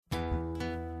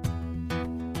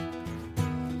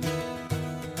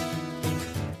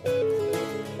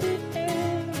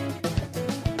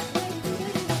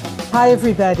Hi,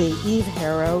 everybody. Eve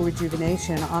Harow,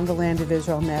 Rejuvenation on the Land of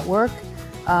Israel Network.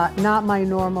 Not my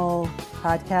normal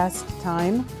podcast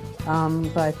time,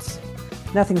 but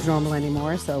nothing's normal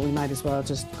anymore, so we might as well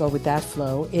just go with that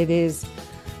flow. It is,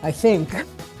 I think,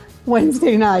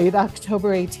 Wednesday night,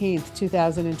 October 18th,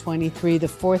 2023, the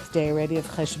fourth day already of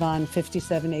Cheshvan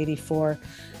 5784.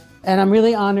 And I'm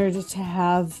really honored to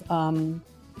have on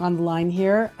the line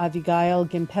here Avigail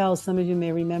Gimpel. Some of you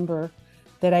may remember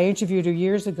that I interviewed her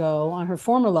years ago on her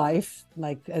former life,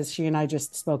 like as she and I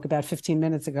just spoke about 15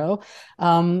 minutes ago,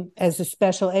 as a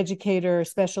special educator,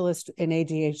 specialist in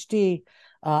ADHD,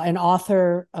 an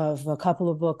author of a couple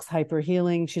of books, Hyper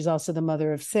Healing. She's also the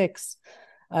mother of six,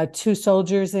 two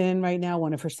soldiers in right now,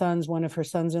 one of her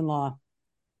sons-in-law.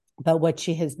 But what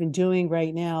she has been doing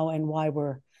right now and why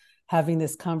we're having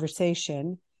this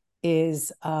conversation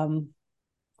is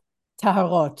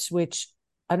taharot, which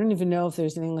I don't even know if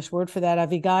there's an English word for that.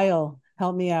 Avigail,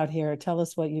 help me out here. Tell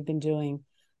us what you've been doing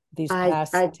these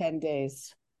past 10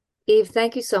 days. Eve,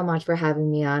 thank you so much for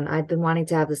having me on. I've been wanting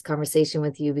to have this conversation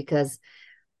with you because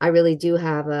I really do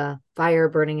have a fire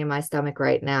burning in my stomach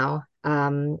right now,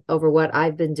 over what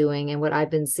I've been doing and what I've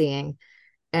been seeing.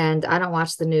 And I don't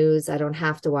watch the news. I don't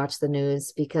have to watch the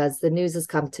news because the news has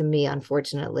come to me,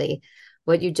 unfortunately.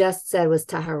 What you just said was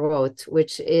taharot,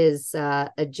 which is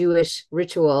a Jewish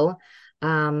ritual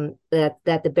that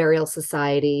the burial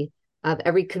society of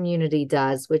every community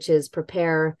does, which is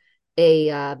prepare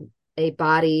a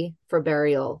body for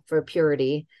burial, for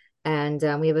purity. And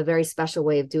we have a very special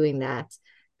way of doing that.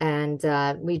 And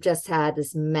we just had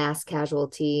this mass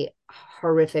casualty,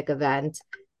 horrific event,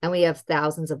 and we have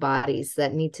thousands of bodies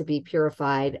that need to be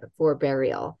purified for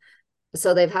burial.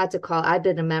 So they've had to call, I've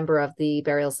been a member of the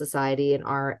burial society in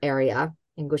our area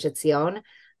in Gush Etzion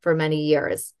for many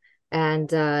years.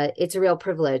 And it's a real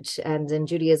privilege. And in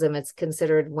Judaism, it's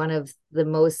considered one of the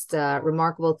most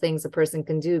remarkable things a person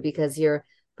can do because you're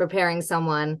preparing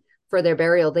someone for their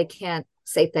burial. They can't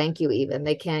say thank you even.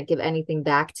 They can't give anything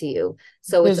back to you.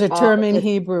 So There's a term in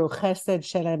Hebrew, chesed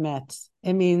shel emet.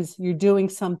 It means you're doing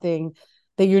something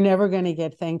that you're never going to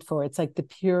get thanked for. It's like the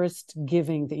purest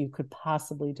giving that you could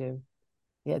possibly do.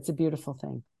 Yeah, it's a beautiful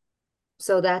thing.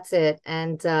 So that's it.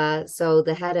 And so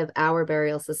the head of our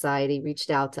burial society reached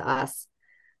out to us,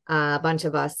 a bunch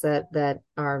of us that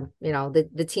are,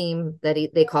 the team that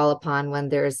they call upon when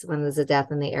there's a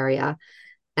death in the area,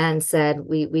 and said,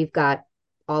 we've got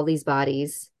all these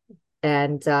bodies,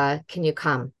 and can you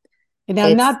come?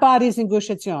 Now, not bodies in Gush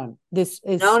Etzion. This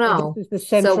is the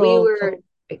central. So we were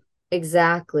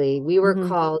exactly. We were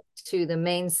called to the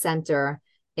main center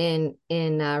in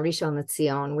Rishon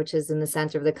LeZion, which is in the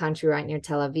center of the country, right near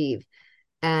Tel Aviv.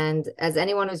 And as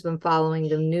anyone who's been following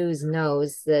the news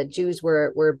knows, the Jews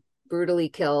were brutally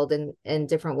killed in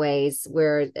different ways.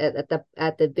 Where at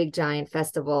the big giant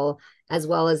festival, as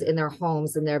well as in their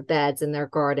homes, in their beds, in their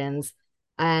gardens,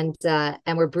 and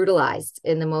were brutalized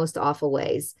in the most awful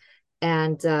ways.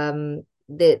 And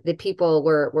the people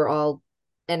were all,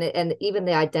 and even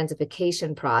the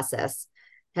identification process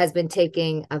has been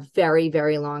taking a very,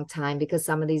 very long time because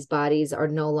some of these bodies are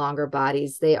no longer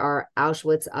bodies. They are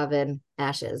Auschwitz oven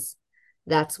ashes.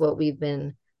 That's what we've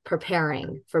been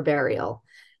preparing for burial.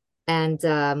 And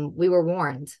we were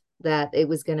warned that it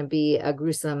was going to be a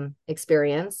gruesome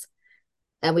experience.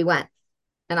 And we went.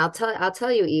 And I'll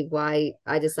tell you, Eve, why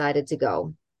I decided to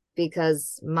go.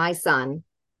 Because my son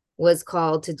was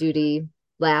called to duty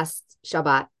last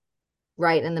Shabbat,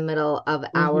 right in the middle of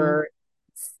our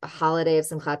holiday of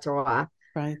Simchat Torah,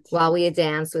 right, while we had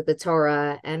danced with the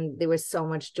Torah, and there was so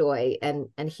much joy,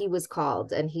 and he was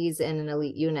called, and he's in an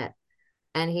elite unit,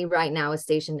 and he right now is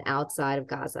stationed outside of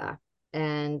Gaza.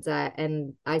 And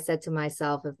I said to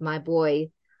myself, if my boy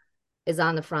is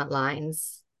on the front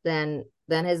lines, then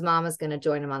his mom is going to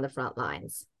join him on the front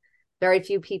lines. Very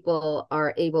few people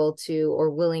are able to or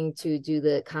willing to do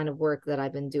the kind of work that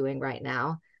I've been doing right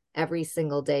now every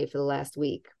single day for the last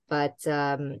week. But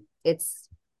it's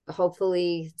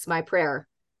my prayer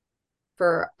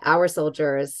for our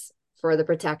soldiers, for the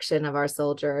protection of our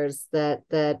soldiers, that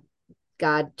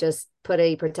God just put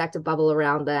a protective bubble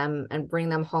around them and bring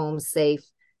them home safe,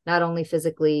 not only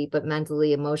physically, but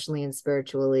mentally, emotionally, and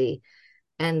spiritually.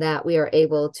 And that we are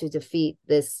able to defeat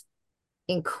this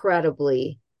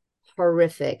incredibly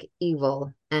horrific,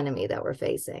 evil enemy that we're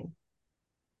facing.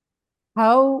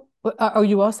 How are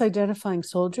you also identifying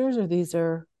soldiers, or these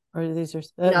are no?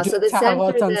 So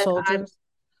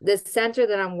the center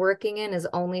that I'm working in is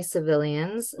only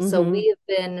civilians. So we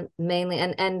have been mainly,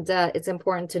 and it's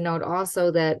important to note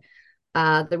also that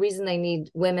The reason they need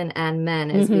women and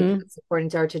men is Mm-hmm. because, according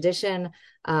to our tradition,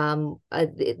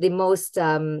 the most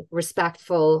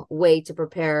respectful way to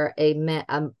prepare a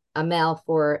male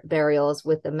for burial is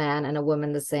with a man, and a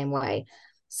woman the same way.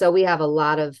 So we have a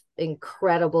lot of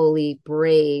incredibly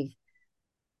brave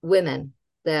women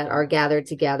that are gathered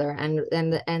together,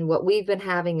 and what we've been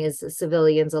having is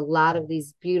civilians, a lot of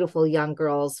these beautiful young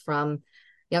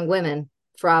women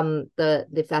from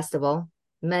the festival,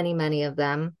 many of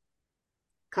them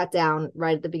cut down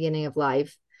right at the beginning of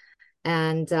life.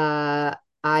 And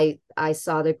I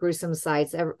saw the gruesome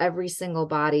sights, every single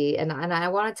body. And I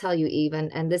want to tell you,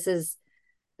 even, and this is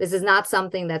not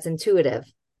something that's intuitive.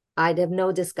 I'd have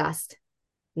no disgust,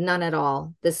 none at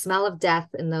all. The smell of death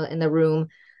in the room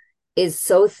is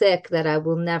so thick that I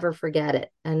will never forget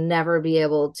it, and never be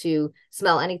able to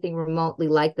smell anything remotely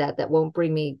like that won't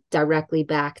bring me directly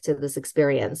back to this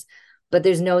experience. But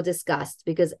there's no disgust,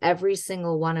 because every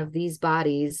single one of these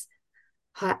bodies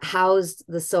housed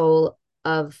the soul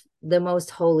of the most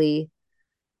holy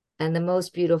and the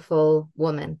most beautiful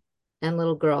woman and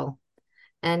little girl.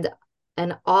 And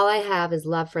all I have is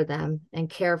love for them and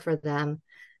care for them.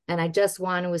 And I just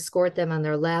want to escort them on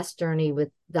their last journey with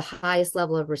the highest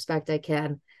level of respect I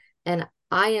can. And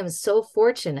I am so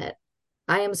fortunate.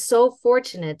 I am so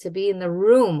fortunate to be in the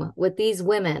room with these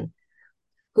women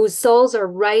whose souls are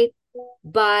right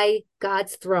by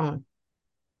God's throne.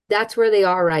 That's where they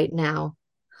are right now.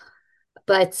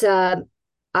 But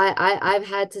I've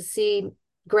had to see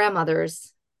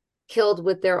grandmothers killed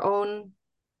with their own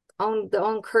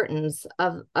curtains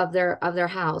of their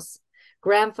house,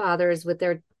 grandfathers with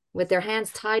their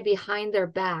hands tied behind their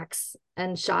backs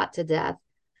and shot to death,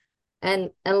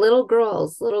 and little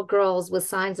girls with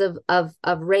signs of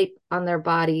rape on their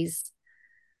bodies,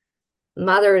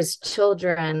 mothers,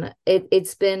 children.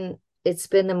 It's been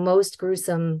the most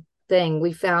gruesome thing.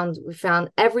 We found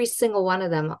every single one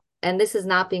of them, and this is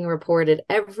not being reported.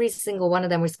 Every single one of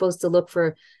them, we're supposed to look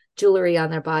for jewelry on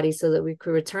their bodies so that we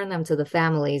could return them to the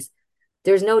families.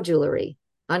 There's no jewelry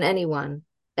on anyone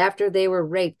after they were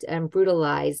raped and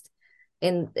brutalized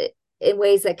in in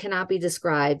ways that cannot be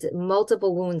described.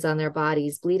 Multiple wounds on their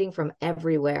bodies, bleeding from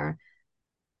everywhere.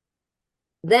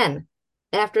 Then,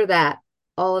 after that,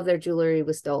 all of their jewelry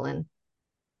was stolen,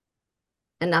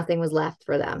 and nothing was left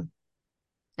for them.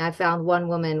 I found one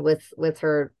woman with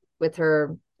her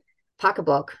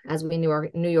pocketbook, as we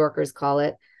New Yorkers call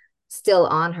it, still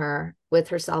on her, with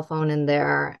her cell phone in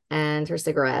there and her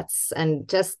cigarettes, and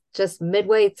just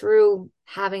midway through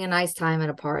having a nice time at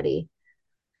a party.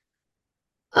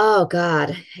 Oh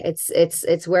God,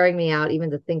 it's wearing me out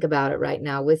even to think about it right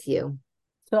now with you.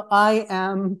 So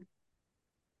I'm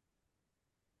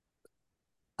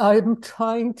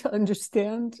trying to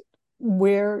understand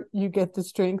where you get the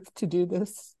strength to do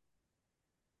this.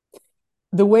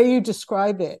 The way you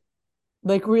describe it,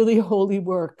 like really holy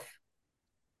work,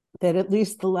 that at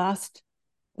least the last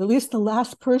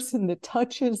person that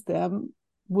touches them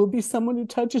will be someone who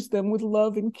touches them with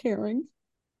love and caring.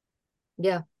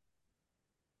 Yeah,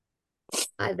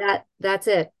 that's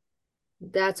it.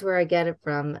 That's where I get it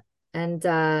from. And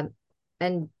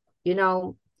you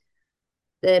know,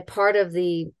 the part of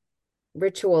the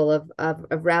ritual of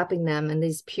wrapping them in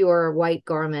these pure white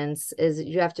garments is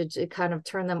you have to kind of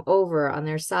turn them over on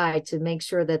their side to make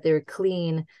sure that they're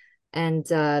clean, and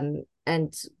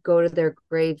go to their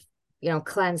grave,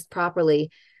 cleansed properly.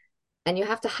 And you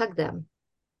have to hug them.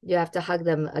 You have to hug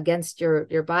them against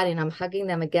your body, and I'm hugging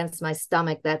them against my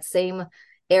stomach, that same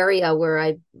area where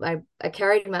I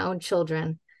carried my own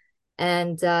children,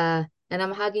 and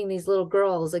I'm hugging these little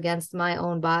girls against my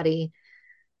own body,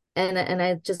 and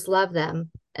I just love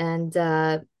them. And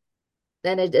then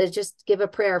it just give a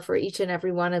prayer for each and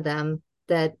every one of them,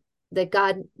 that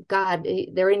God,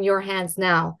 they're in your hands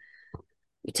now.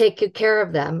 You take good care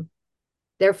of them.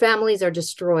 Their families are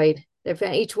destroyed.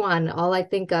 Each one, all I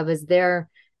think of is they're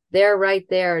right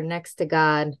there next to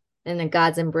God and in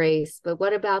God's embrace. But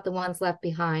what about the ones left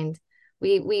behind?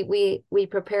 We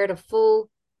prepared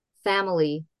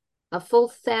family, a full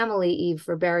family Eve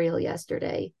for burial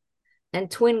yesterday, and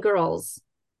twin girls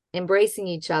embracing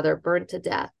each other, burnt to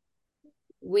death.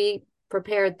 We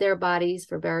prepared their bodies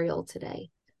for burial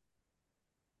today.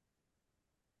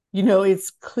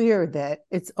 It's clear that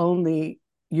it's only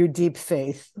your deep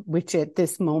faith, which at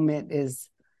this moment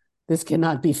this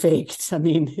cannot be faked. I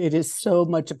mean, it is so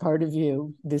much a part of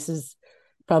you. This is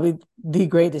probably the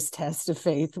greatest test of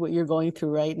faith, what you're going through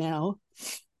right now.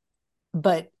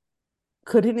 But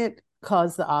couldn't it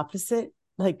cause the opposite?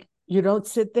 Like, you don't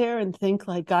sit there and think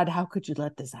like, God, how could you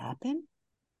let this happen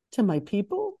to my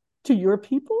people, to your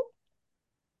people?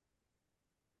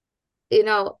 You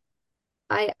know,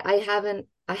 I haven't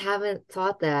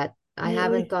thought that. I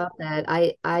haven't Really? thought that.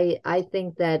 I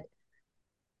think that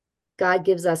God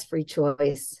gives us free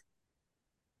choice,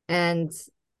 and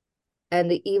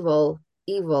the evil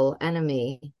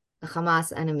enemy, the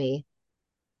Hamas enemy,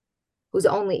 who's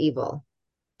only evil.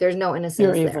 There's no Pure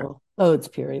innocence there. evil. Oh, it's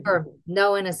pure evil. Or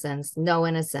no innocence, no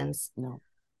innocence. No.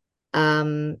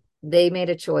 They made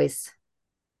a choice,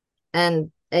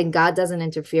 and God doesn't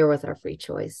interfere with our free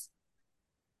choice.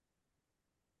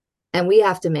 And we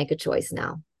have to make a choice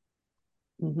now.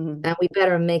 Hmm. And we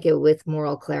better make it with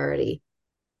moral clarity.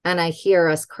 And I hear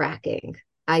us cracking.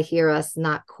 I hear us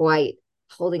not quite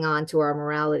holding on to our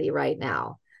morality right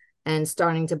now and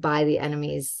starting to buy the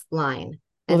enemy's line.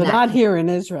 Well, And they're that not can, here in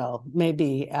Israel,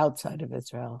 maybe outside of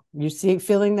Israel. You see,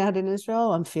 feeling that in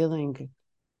Israel? I'm feeling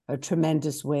a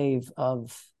tremendous wave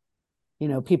of,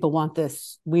 people want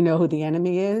this. We know who the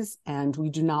enemy is, and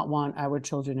we do not want our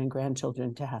children and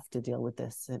grandchildren to have to deal with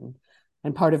this.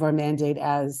 And part of our mandate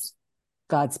as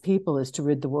God's people is to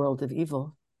rid the world of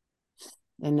evil.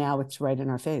 And now it's right in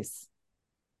our face.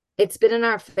 it's been in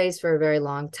our face for a very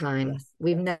long time. Yes.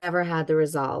 We've never had the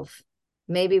resolve.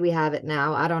 Maybe we have it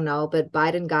now. I don't know. But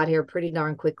Biden got here pretty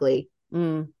darn quickly.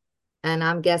 Mm. And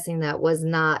I'm guessing that was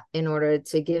not in order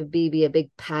to give Bibi a big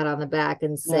pat on the back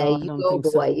and say, No, I you don't go, think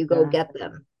boy, so you go either. get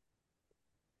them.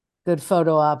 Good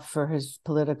photo op for his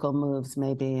political moves,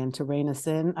 maybe, and to rein us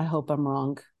in. I hope I'm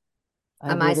wrong. I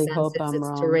And my really sense hope is I'm it's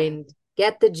wrong. to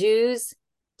get the Jews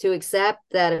to accept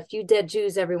that a few dead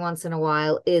Jews every once in a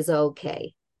while is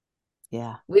okay.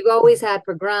 Yeah. We've always had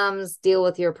pogroms, deal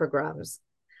with your pogroms.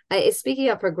 Speaking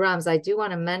of pogroms, I do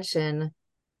want to mention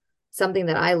something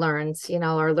that I learned.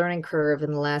 Our learning curve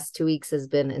in the last 2 weeks has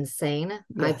been insane.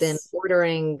 I've been Yes.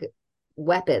 ordering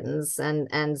weapons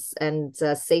and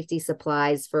safety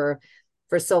supplies for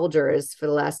soldiers for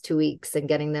the last 2 weeks and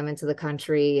getting them into the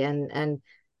country and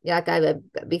yeah,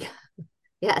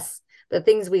 yes, the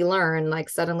things we learn, like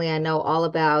suddenly I know all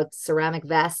about ceramic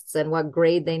vests and what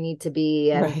grade they need to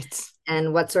be Right.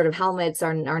 and what sort of helmets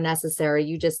are necessary.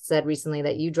 You just said recently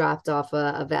that you dropped off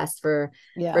a vest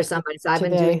Yeah. for somebody. So I've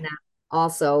been doing Today. that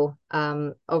also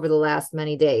over the last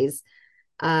many days.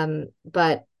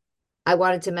 But I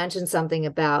wanted to mention something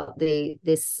about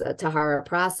this Tahara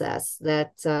process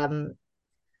that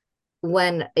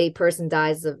when a person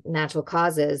dies of natural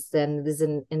causes, then there's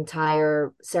an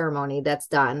entire ceremony that's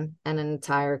done and an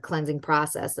entire cleansing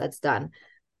process that's done.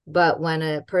 But when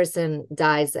a person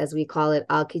dies, as we call it,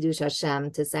 al kiddush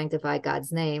Hashem, to sanctify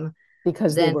God's name,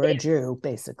 Because they then were a they Jew,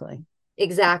 basically.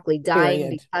 exactly dying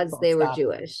Period. because Full they were stop.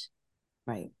 Jewish.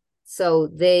 Right. So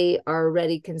they are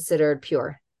already considered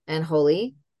pure and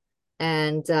holy,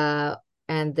 and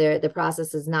the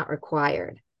process is not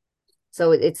required.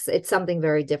 So it's something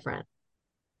very different.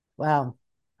 Wow.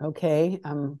 Okay.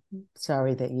 I'm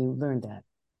sorry that you learned that.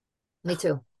 Me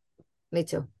too. Me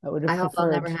too. I would have I hope I'll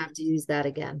never preferred. have to use that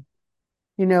again.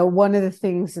 One of the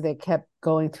things that kept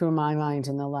going through my mind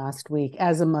in the last week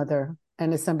as a mother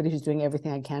and as somebody who's doing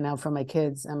everything I can now for my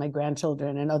kids and my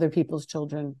grandchildren and other people's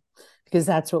children, because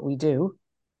that's what we do,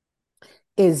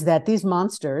 is that these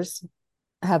monsters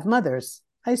have mothers,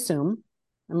 I assume.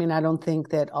 I mean, I don't think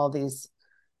that all these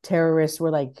terrorists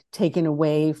were like taken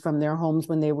away from their homes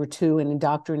when they were 2 and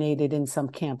indoctrinated in some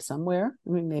camp somewhere. I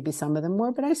mean, maybe some of them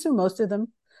were, but I assume most of them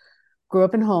grew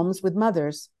up in homes with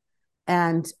mothers.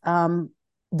 And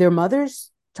their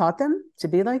mothers taught them to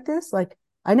be like this. Like,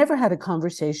 I never had a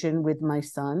conversation with my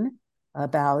son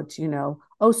about,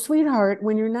 oh, sweetheart,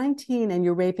 when you're 19 and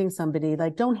you're raping somebody,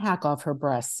 like, don't hack off her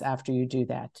breasts after you do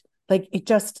that. Like, it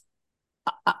just,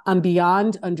 I'm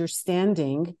beyond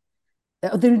understanding.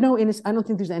 There's no innocent, I don't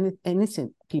think there's any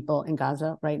innocent people in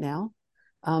Gaza right now.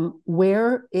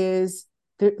 Where is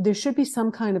there should be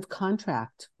some kind of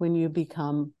contract when you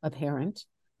become a parent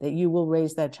that you will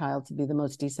raise that child to be the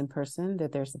most decent person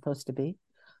that they're supposed to be.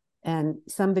 And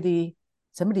somebody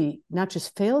not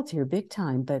just failed here big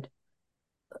time, but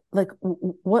like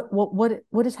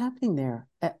what is happening there?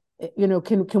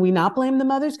 Can we not blame the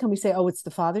mothers? Can we say, oh, it's the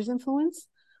father's influence?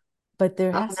 But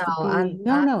there Oh has to no, be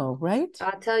no, right?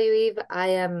 I'll tell you, Eve,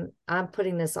 I'm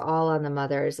putting this all on the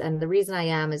mothers. And the reason I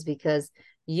am is because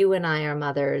you and I are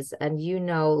mothers, and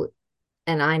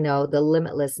and I know the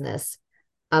limitlessness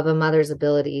of a mother's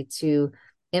ability to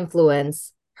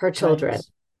influence her Right, children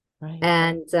right.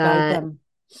 and Guide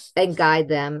them. guide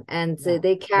them. And so Yeah.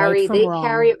 they Right carry from they wrong.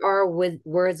 carry our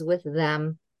words with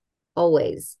them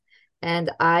always. And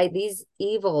these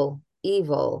evil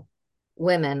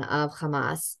women of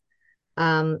Hamas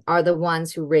are the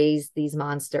ones who raise these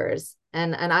monsters.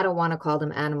 And I don't want to call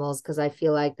them animals because I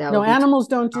feel like that No, would be too animals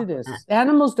don't do compliment. this.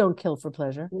 Animals don't kill for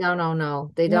pleasure. No, no,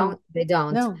 no. They No, don't. They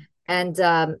don't. no.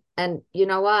 And you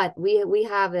know what? We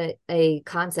have a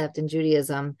concept in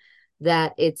Judaism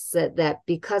that it's that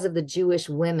because of the Jewish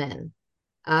women,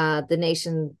 the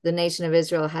nation of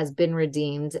Israel has been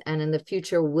redeemed and in the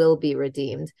future will be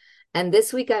redeemed. And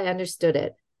this week I understood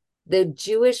it. The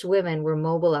Jewish women were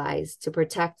mobilized to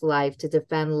protect life, to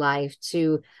defend life,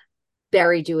 to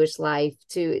bury Jewish life,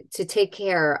 to take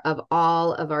care of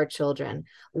all of our children.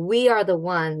 We are the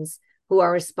ones who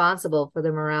are responsible for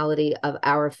the morality of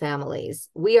our families.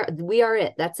 We are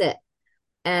it. That's it.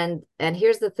 And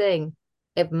here's the thing.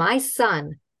 If my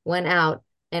son went out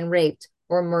and raped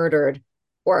or murdered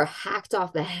or hacked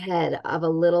off the head of a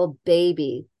little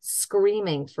baby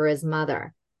screaming for his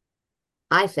mother,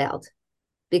 I failed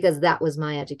because that was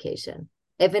my education.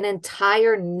 If an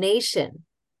entire nation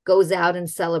goes out and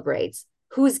celebrates,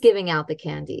 who's giving out the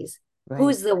candies? Right.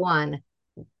 Who's the one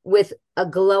with a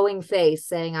glowing face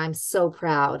saying, I'm so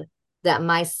proud that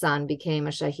my son became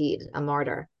a shaheed, a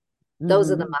martyr? Those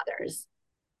are the mothers.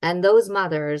 And those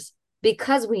mothers,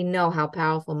 because we know how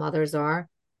powerful mothers are,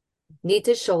 need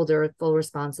to shoulder full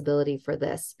responsibility for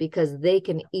this because they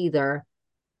can either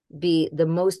be the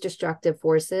most destructive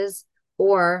forces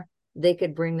or they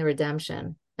could bring the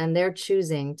redemption. And they're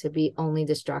choosing to be only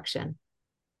destruction.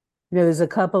 There's a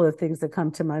couple of things that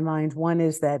come to my mind. One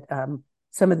is that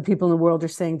some of the people in the world are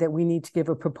saying that we need to give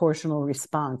a proportional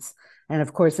response. And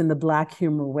of course, in the Black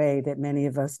humor way that many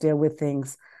of us deal with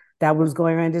things, that was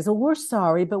going around is, well, we're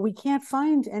sorry, but we can't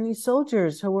find any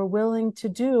soldiers who are willing to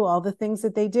do all the things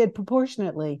that they did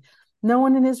proportionately. No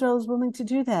one in Israel is willing to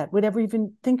do that, would ever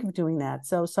even think of doing that.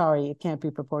 So sorry, it can't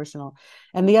be proportional.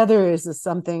 And the other is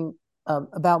something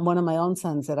about one of my own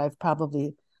sons that I've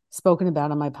probably spoken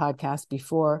about on my podcast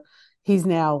before. He's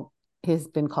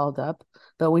been called up,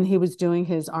 but when he was doing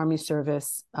his army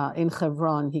service in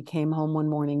Hebron, he came home one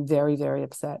morning very, very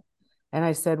upset. And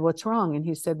I said, what's wrong? And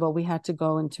he said, well, we had to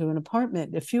go into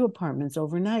a few apartments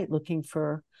overnight looking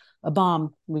for a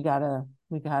bomb. We got an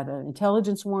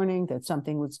intelligence warning that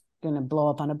something was going to blow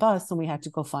up on a bus, and we had to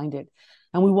go find it.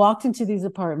 And we walked into these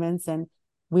apartments and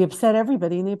we upset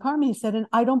everybody in the apartment. He said, and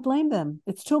I don't blame them.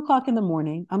 It's 2:00 in the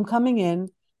morning. I'm coming in,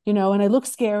 and I look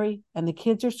scary, and the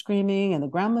kids are screaming and the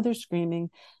grandmother's screaming.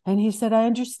 And he said, I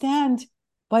understand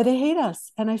why they hate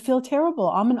us. And I feel terrible.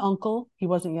 I'm an uncle. He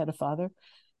wasn't yet a father.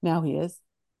 Now he is.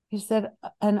 He said,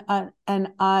 and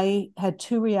I had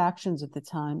two reactions at the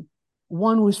time.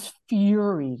 One was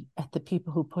fury at the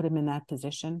people who put him in that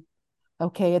position.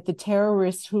 Okay, at the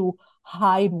terrorists who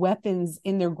hide weapons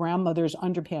in their grandmother's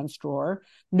underpants drawer,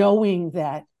 knowing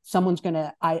that someone's going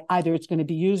to, either it's going to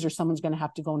be used or someone's going to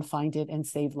have to go and find it and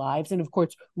save lives. And of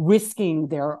course, risking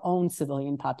their own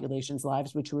civilian population's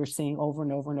lives, which we're seeing over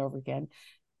and over and over again.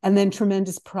 And then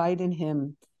tremendous pride in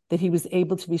him that he was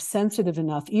able to be sensitive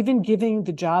enough, even giving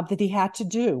the job that he had to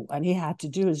do, and he had to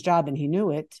do his job and he knew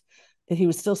it, that he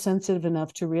was still sensitive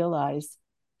enough to realize,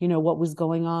 what was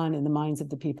going on in the minds of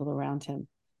the people around him.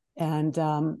 And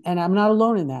I'm not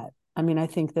alone in that. I mean, I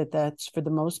think that that's, for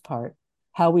the most part,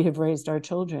 how we have raised our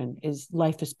children is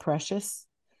life is precious,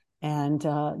 and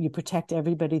you protect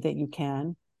everybody that you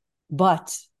can.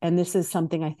 But, and this is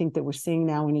something I think that we're seeing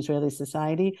now in Israeli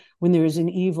society, when there is an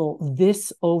evil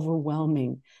this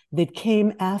overwhelming that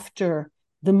came after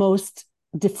the most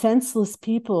defenseless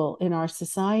people in our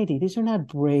society. These are not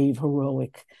brave,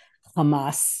 heroic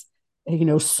Hamas,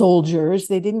 soldiers.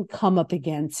 They didn't come up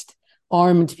against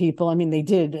armed people. I mean, they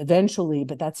did eventually,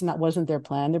 but wasn't their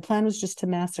plan. Their plan was just to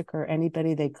massacre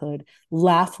anybody they could,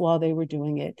 laugh while they were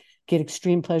doing it, get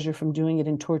extreme pleasure from doing it,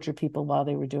 and torture people while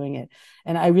they were doing it.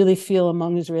 And I really feel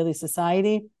among Israeli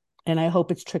society, and I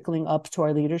hope it's trickling up to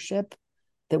our leadership,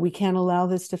 that we can't allow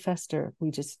this to fester.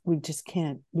 We just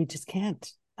can't. We just can't.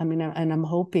 I mean, and I'm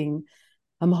hoping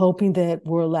that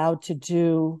we're allowed to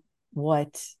do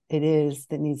what it is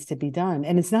that needs to be done.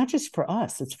 And it's not just for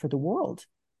us, it's for the world.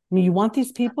 I mean, you want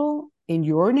these people in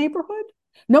your neighborhood?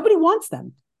 Nobody wants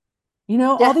them.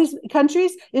 All these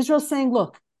countries, Israel's saying,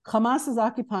 look, Hamas is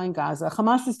occupying Gaza.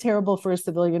 Hamas is terrible for a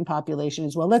civilian population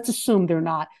as well. Let's assume they're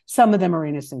not. Some of them are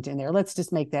innocent in there. Let's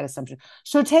just make that assumption.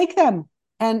 So take them.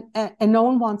 And no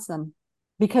one wants them,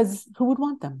 because who would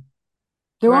want them?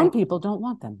 Their own people don't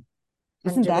want them.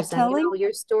 Isn't 100%. that telling?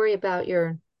 Your story about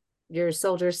your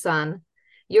soldier son,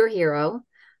 your hero,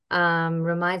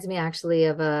 reminds me actually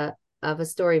of a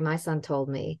story my son told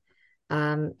me.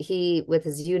 He, with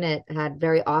his unit, had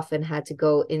very often had to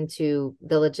go into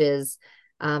villages,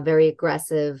 very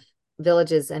aggressive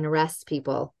villages, and arrest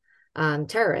people,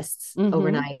 terrorists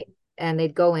overnight. And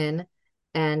they'd go in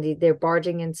and they're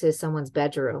barging into someone's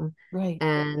bedroom, Right.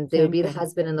 and they would Same be the thing.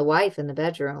 husband and the wife in the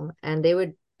bedroom, and they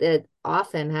would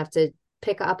often have to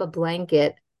pick up a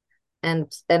blanket and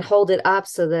hold it up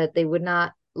so that they would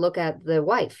not look at the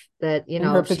wife, that In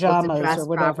her if she wasn't pajamas or dressed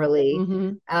whatever. properly, Hmm.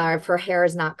 if her hair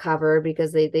is not covered,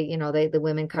 because the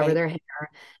women cover Right. their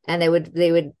hair, and they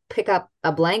would pick up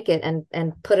a blanket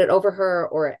and put it over her,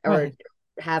 or Right.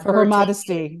 have For her her take it.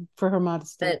 modesty. For her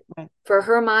modesty. But Right. for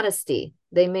her modesty,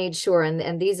 they made sure,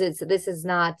 and this is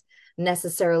not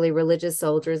necessarily religious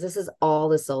soldiers. This is all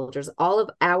the soldiers. All of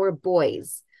our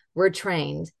boys were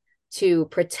trained to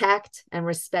protect and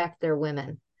respect their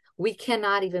women. We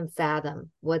cannot even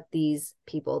fathom what these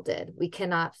people did. We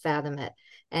cannot fathom it.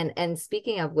 And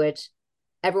speaking of which,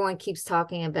 everyone keeps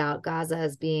talking about Gaza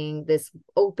as being this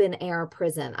open air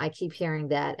prison. I keep hearing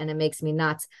that, and it makes me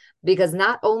nuts, because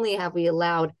not only have we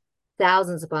allowed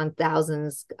thousands upon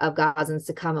thousands of Gazans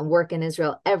to come and work in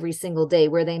Israel every single day,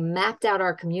 where they mapped out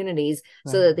our communities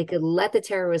so Right. that they could let the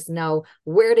terrorists know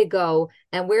where to go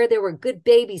and where there were good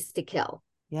babies to kill.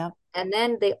 Yep. And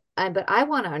then but I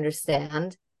want to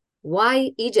understand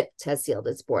why Egypt has sealed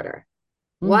its border.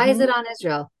 Why is it Hmm. on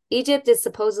Israel? Egypt is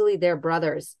supposedly their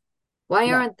brothers. Why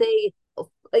Yeah. aren't they,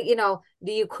 the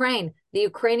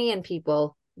Ukrainian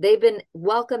people, they've been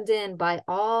welcomed in by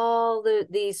all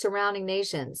the surrounding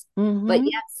nations. But Hmm.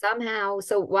 yet somehow,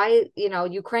 so why,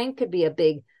 Ukraine could be a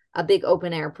big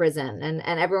open air prison, and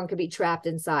everyone could be trapped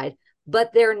inside.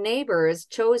 But their neighbors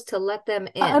chose to let them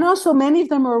And in. also, many of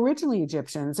them are originally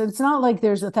Egyptians. It's not like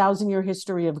there's 1,000-year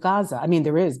history of Gaza. I mean,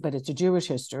 there is, but it's a Jewish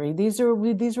history. These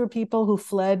were people who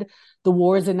fled the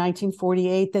wars in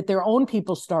 1948 that their own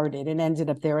people started and ended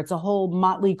up there. It's a whole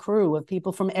motley crew of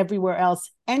people from everywhere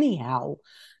else, anyhow.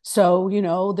 So,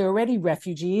 they're already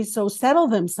refugees. So settle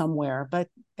them somewhere. But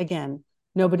again,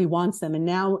 nobody wants them, and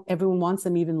now everyone wants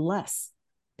them even less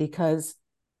because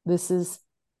this is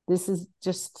this is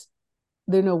just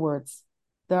there are no words.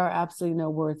 There are absolutely no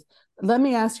words. Let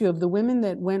me ask you, of the women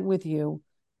that went with you,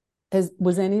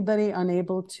 was anybody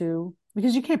unable to,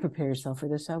 because you can't prepare yourself for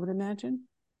this, I would imagine.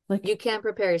 You Like, can't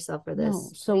prepare yourself for no.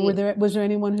 this. So was there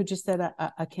anyone who just said,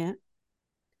 I can't?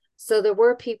 So there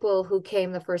were people who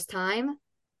came the first time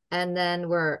and then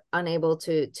were unable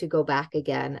to go back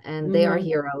again, and they are Mm-hmm.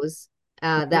 heroes.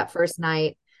 Right. That first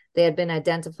night, they had been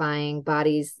identifying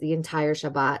bodies the entire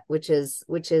Shabbat, which is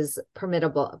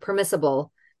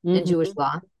permissible in Jewish Mm-hmm.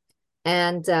 law.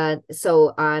 And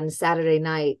so on Saturday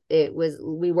night,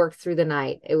 we worked through the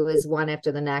night. It was one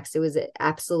after the next. It was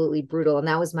absolutely brutal, and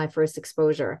that was my first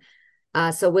exposure.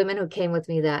 So women who came with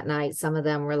me that night, some of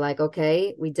them were like,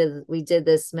 "Okay, we did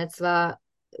this mitzvah,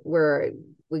 where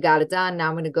we got it done. Now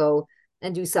I'm going to go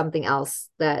and do something else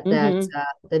that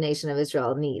Mm-hmm. the nation of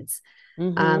Israel needs."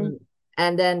 Mm-hmm. Um,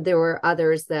 and then there were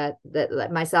others that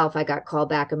like myself, I got called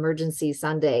back emergency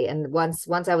Sunday, and once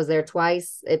I was there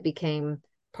twice, it became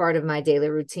part of my daily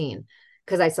routine,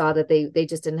 because I saw that they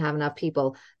just didn't have enough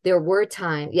people. There were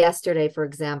times yesterday, for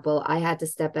example, I had to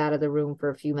step out of the room for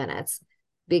a few minutes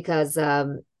because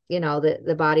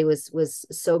the body was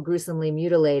so gruesomely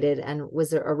mutilated and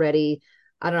was already.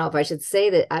 I don't know if I should say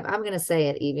that. I'm going to say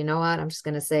it, Eve. You know what? I'm just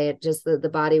going to say it. Just the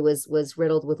body was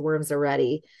riddled with worms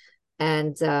already,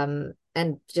 and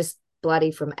just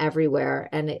bloody from everywhere,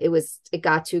 and it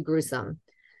got too gruesome.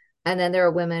 And then there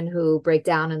are women who break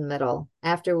down in the middle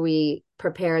after we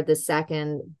prepared the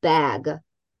second bag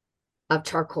of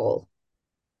charcoal.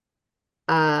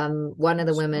 One of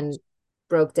the women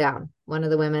broke down, one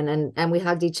of the women, and we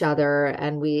hugged each other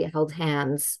and we held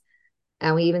hands,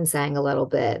 and we even sang a little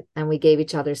bit, and we gave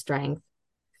each other strength.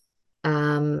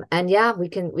 And yeah, we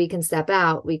can step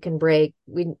out, we can break.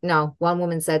 We no One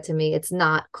woman said to me, "It's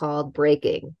not called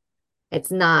breaking. It's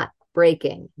not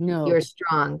breaking. You're No.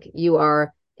 strong. You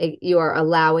are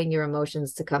allowing your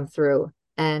emotions to come through."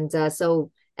 And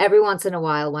so every once in a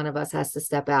while, one of us has to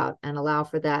step out and allow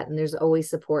for that. And there's always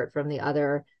support from the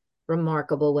other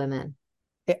remarkable women.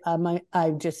 I'm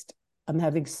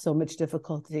having so much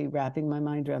difficulty wrapping my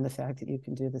mind around the fact that you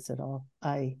can do this at all.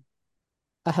 I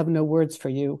have no words for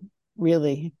you,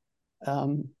 really.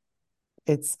 Um,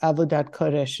 it's avodat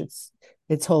kodesh.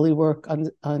 It's holy work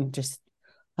on just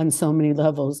on so many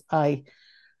levels. I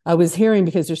was hearing,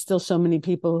 because there's still so many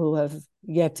people who have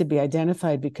yet to be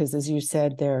identified, because as you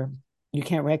said, they're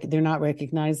not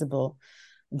recognizable.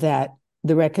 That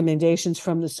the recommendations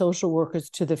from the social workers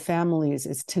to the families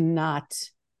is to not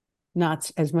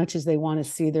as much as they want to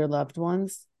see their loved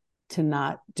ones, to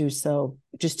not do so,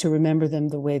 just to remember them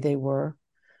the way they were,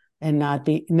 and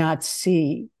not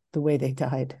see the way they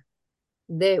died.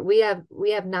 We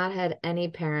have not had any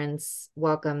parents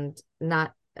welcomed.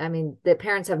 Not, I mean, the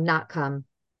parents have not come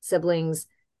siblings,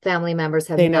 family members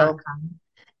have They not know. come.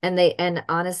 And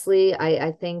honestly,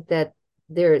 I think that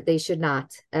they should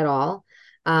not at all.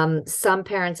 Some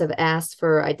parents have asked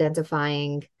for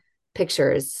identifying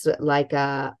pictures like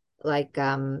a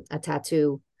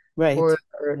tattoo Right. or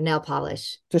nail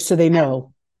polish, Just so they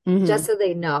know. just Hmm. so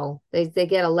they know they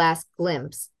get a last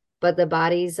glimpse. But the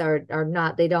bodies are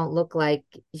not, they don't look like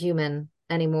human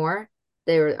anymore.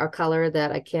 They're a color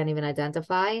that I can't even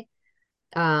identify.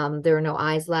 There are no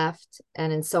eyes left,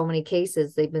 and in so many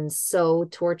cases they've been so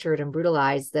tortured and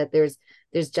brutalized that there's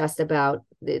just about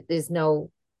there's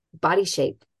no body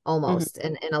shape Hmm. almost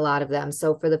in a lot of them.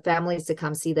 So for the families to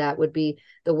come see that would be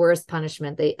the worst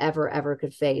punishment they ever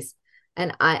could face.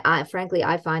 And I frankly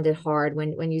I find it hard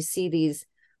when you see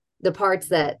the parts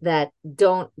that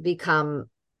don't become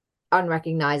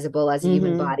unrecognizable as a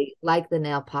human Hmm. body, like the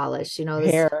nail polish.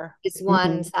 Hair. This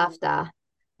one Hmm. Safta,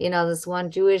 this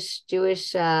one Jewish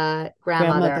grandmother.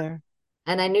 Grandmother.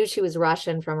 And I knew she was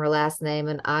Russian from her last name,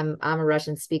 and I'm a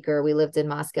Russian speaker. We lived in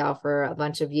Moscow for a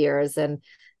bunch of years, and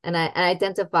I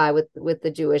identify with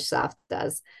the Jewish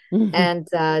Saftas. Hmm.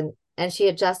 And she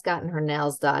had just gotten her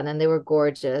nails done, and they were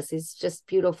gorgeous. These just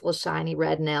beautiful, shiny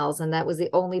red nails, and that was the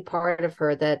only part of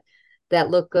her that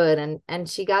looked good. And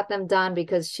she got them done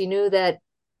because she knew that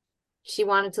she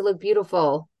wanted to look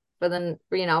beautiful for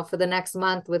the next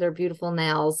month with her beautiful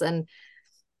nails. And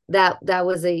that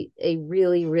was a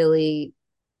really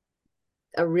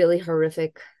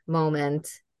horrific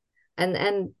moment.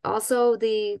 And also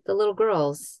the little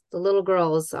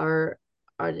girls are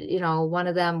one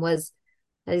of them was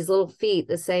had these little feet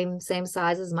the same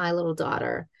size as my little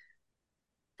daughter.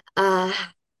 uh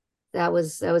that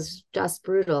was just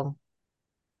brutal.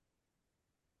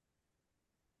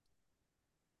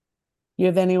 You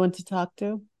have anyone to talk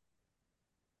to?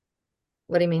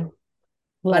 What do you mean?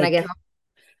 When I get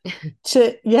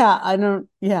Like, yeah, I don't,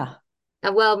 yeah.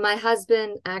 Well, my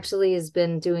husband actually has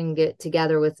been doing it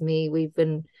together with me. We've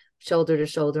been shoulder to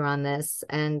shoulder on this,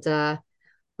 and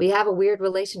we have a weird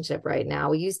relationship right now.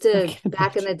 We used I to, can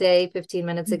back in the day, 15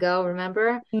 minutes ago,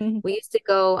 remember? imagine. We used to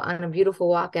go on a beautiful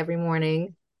walk every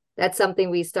morning. That's something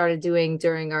we started doing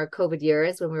during our COVID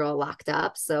years when we were all locked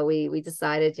up. So we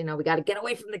decided, we got to get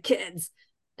away from the kids,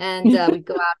 and we'd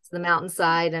go out to the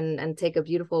mountainside and take a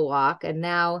beautiful walk. And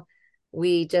now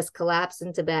we just collapse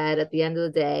into bed at the end of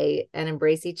the day and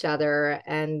embrace each other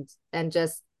and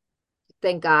just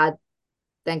thank God,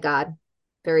 thank God,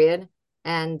 period,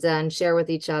 and share with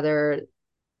each other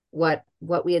what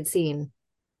we had seen,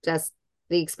 just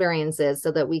the experiences,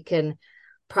 so that we can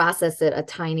process it a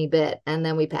tiny bit and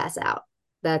then we pass out.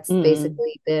 That's Mm-mm.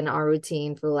 basically been our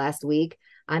routine for the last week.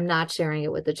 I'm not sharing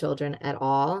it with the children at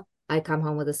all. I come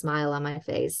home with a smile on my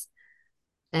face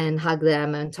and hug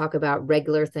them and talk about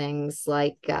regular things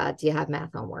like, do you have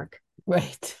math homework?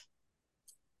 Right.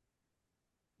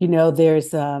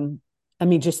 There's, I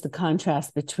mean, just the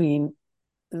contrast between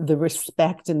the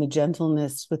respect and the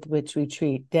gentleness with which we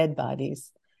treat dead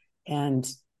bodies and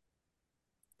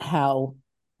how,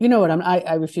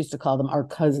 I refuse to call them our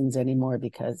cousins anymore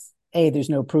because there's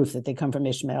no proof that they come from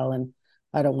Ishmael, and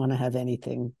I don't want to have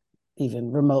anything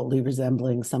even remotely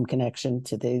resembling some connection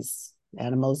to these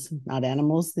animals, not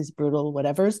animals, these brutal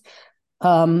whatevers.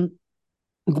 Um,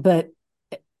 but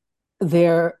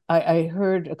I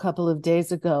heard a couple of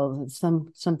days ago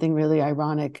something really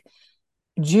ironic.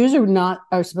 Jews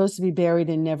are supposed to be buried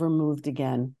and never moved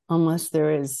again unless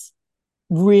there is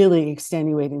really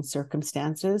extenuating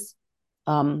circumstances.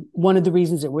 One of the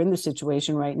reasons that we're in this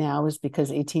situation right now is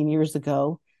because 18 years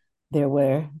ago, there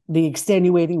were the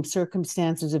extenuating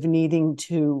circumstances of needing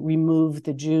to remove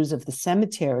the Jews of the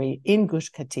cemetery in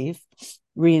Gush Katif,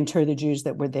 reinter the Jews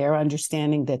that were there,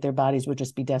 understanding that their bodies would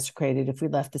just be desecrated if we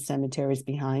left the cemeteries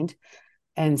behind.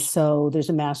 And so there's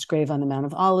a mass grave on the Mount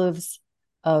of Olives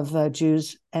of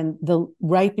Jews. And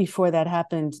right before that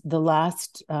happened, the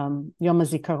last Yom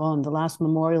HaZikaron, the last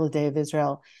Memorial Day of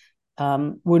Israel,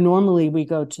 where normally we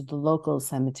go to the local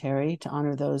cemetery to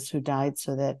honor those who died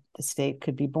so that the state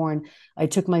could be born. I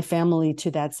took my family to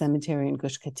that cemetery in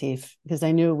Gush Katif because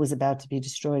I knew it was about to be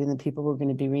destroyed and the people were going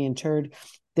to be reinterred.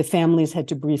 The families had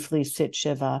to briefly sit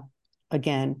Shiva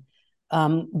again.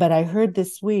 But I heard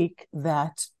this week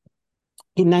that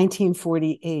in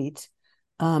 1948,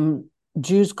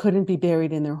 Jews couldn't be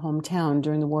buried in their hometown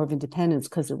during the War of Independence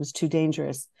because it was too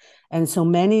dangerous. And so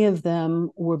many of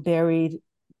them were buried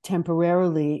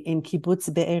temporarily in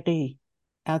Kibbutz Be'eri,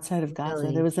 outside of Gaza. There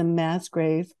Really? was a mass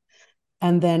grave.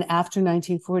 And then after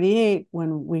 1948,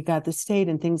 when we got the state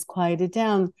and things quieted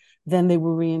down, then they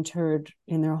were reinterred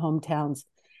in their hometowns.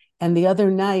 And the other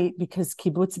night, because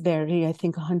Kibbutz Be'eri, I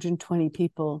think 120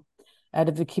 people out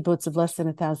of the kibbutz of less than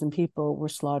 1,000 people were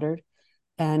slaughtered.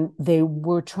 And they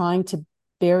were trying to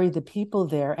bury the people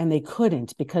there, and they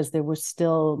couldn't because there was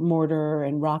still mortar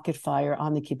and rocket fire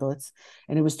on the kibbutz,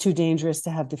 and it was too dangerous to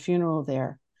have the funeral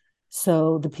there.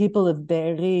 So the people of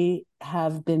Be'eri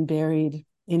have been buried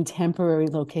in temporary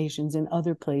locations in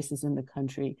other places in the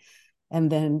country,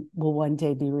 and then will one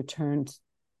day be returned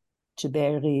to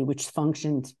Be'eri, which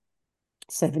functioned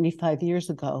 75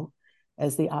 years ago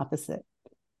as the opposite.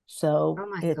 So Oh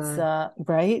my it's God.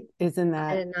 right, isn't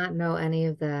I that? did not know any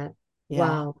of that. Yeah,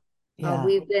 Wow. yeah,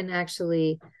 We've been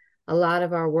actually, a lot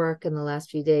of our work in the last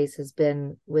few days has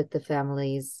been with the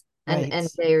families, right. and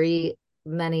very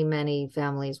many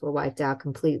families were wiped out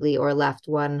completely or left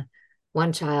one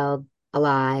child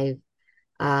alive.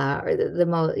 Or the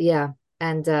most, yeah.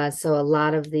 And so a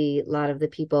lot of the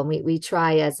people, and we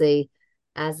try as the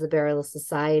burial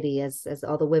society, as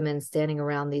all the women standing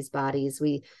around these bodies,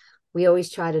 we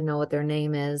always try to know what their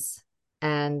name is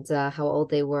and how old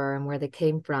they were and where they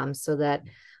came from, so that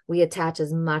we attach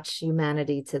as much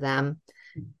humanity to them.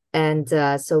 And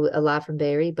so a lot from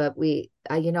Barry, but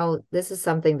this is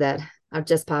something that I've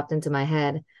just popped into my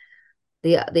head.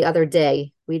 The other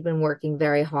day, we'd been working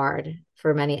very hard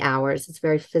for many hours. It's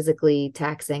very physically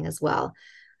taxing as well.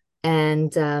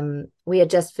 And we had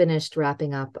just finished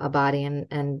wrapping up a body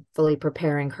and fully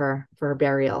preparing her for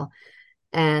burial.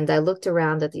 And I looked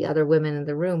around at the other women in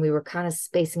the room. We were kind of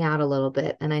spacing out a little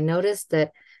bit. And I noticed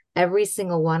that every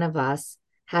single one of us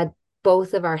had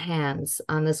both of our hands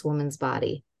on this woman's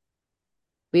body.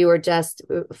 We were just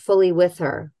fully with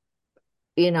her,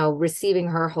 receiving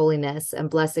her holiness and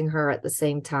blessing her at the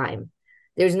same time.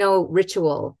 There's no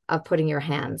ritual of putting your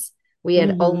hands. We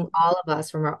had Mm-hmm. all of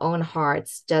us from our own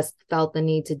hearts just felt the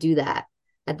need to do that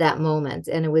at that moment.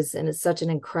 And it's such an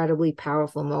incredibly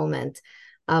powerful moment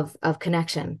of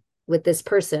connection with this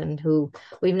person who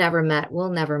we've never met,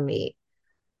 will never meet,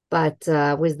 but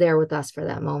was there with us for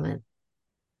that moment.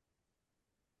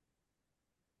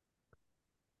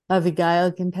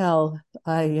 Avigail Gimpel,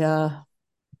 I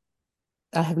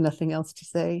have nothing else to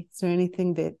say. Is there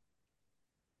anything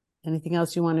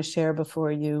else you want to share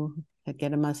before you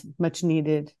get a much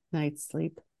needed night's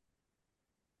sleep?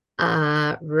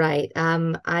 Right.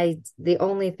 The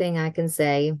only thing I can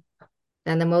say,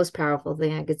 and the most powerful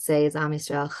thing I could say, is Am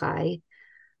Yisrael Chai.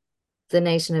 The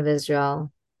nation of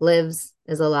Israel lives,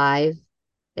 is alive,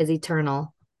 is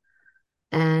eternal.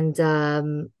 And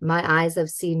my eyes have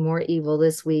seen more evil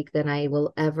this week than I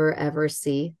will ever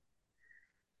see.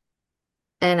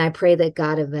 And I pray that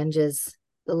God avenges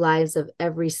the lives of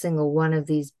every single one of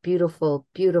these beautiful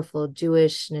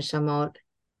Jewish neshamot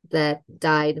that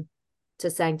died to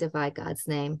sanctify God's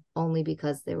name only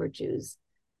because they were Jews.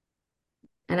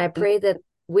 And I pray that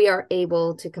we are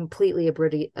able to completely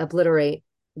obliterate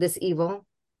this evil,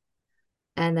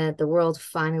 and that the world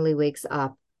finally wakes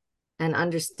up and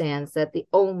understands that the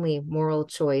only moral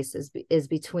choice is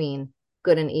between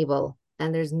good and evil,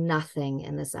 and there's nothing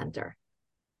in the center.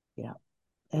 Yeah.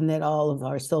 And that all of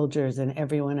our soldiers and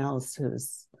everyone else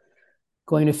who's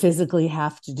going to physically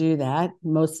have to do that,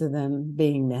 most of them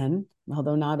being men,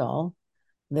 although not all,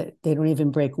 that they don't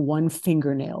even break one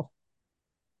fingernail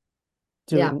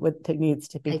Yeah. doing what needs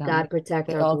to be May done. God protect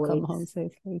They our all come home boys.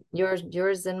 safely.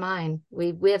 Yours and mine.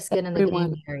 We have skin in the game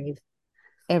Everyone, here, Eve.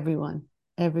 everyone,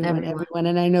 Everyone. everyone.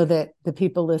 And I know that the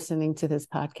people listening to this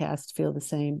podcast feel the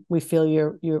same. We feel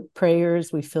your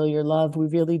prayers, we feel your love. We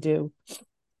really do.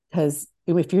 Because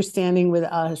if you're standing with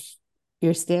us,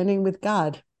 you're standing with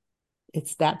God.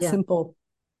 It's that Yeah. simple.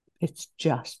 It's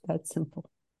just that simple.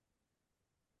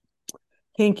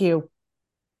 Thank you.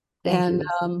 Thank And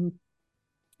you.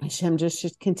 Hashem just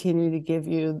should continue to give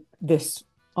you this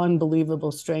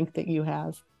unbelievable strength that you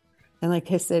have. And like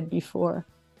I said before,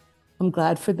 I'm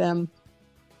glad for them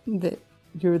that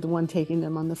you're the one taking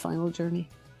them on the final journey.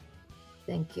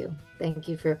 Thank you. Thank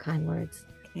you for your kind words.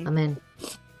 Okay. Amen.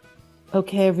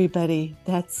 Okay, everybody.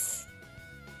 I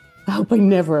hope I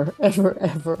never, ever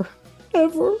have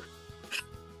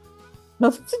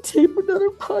to tape another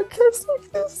podcast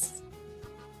like this.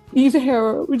 Eve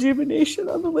Harow, Rejuvenation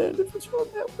on the Land of Israel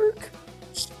Network.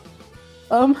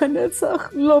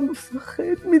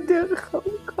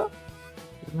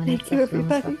 Thank you,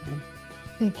 everybody.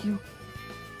 Thank you.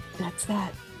 That's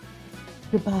that.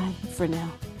 Goodbye for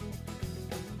now.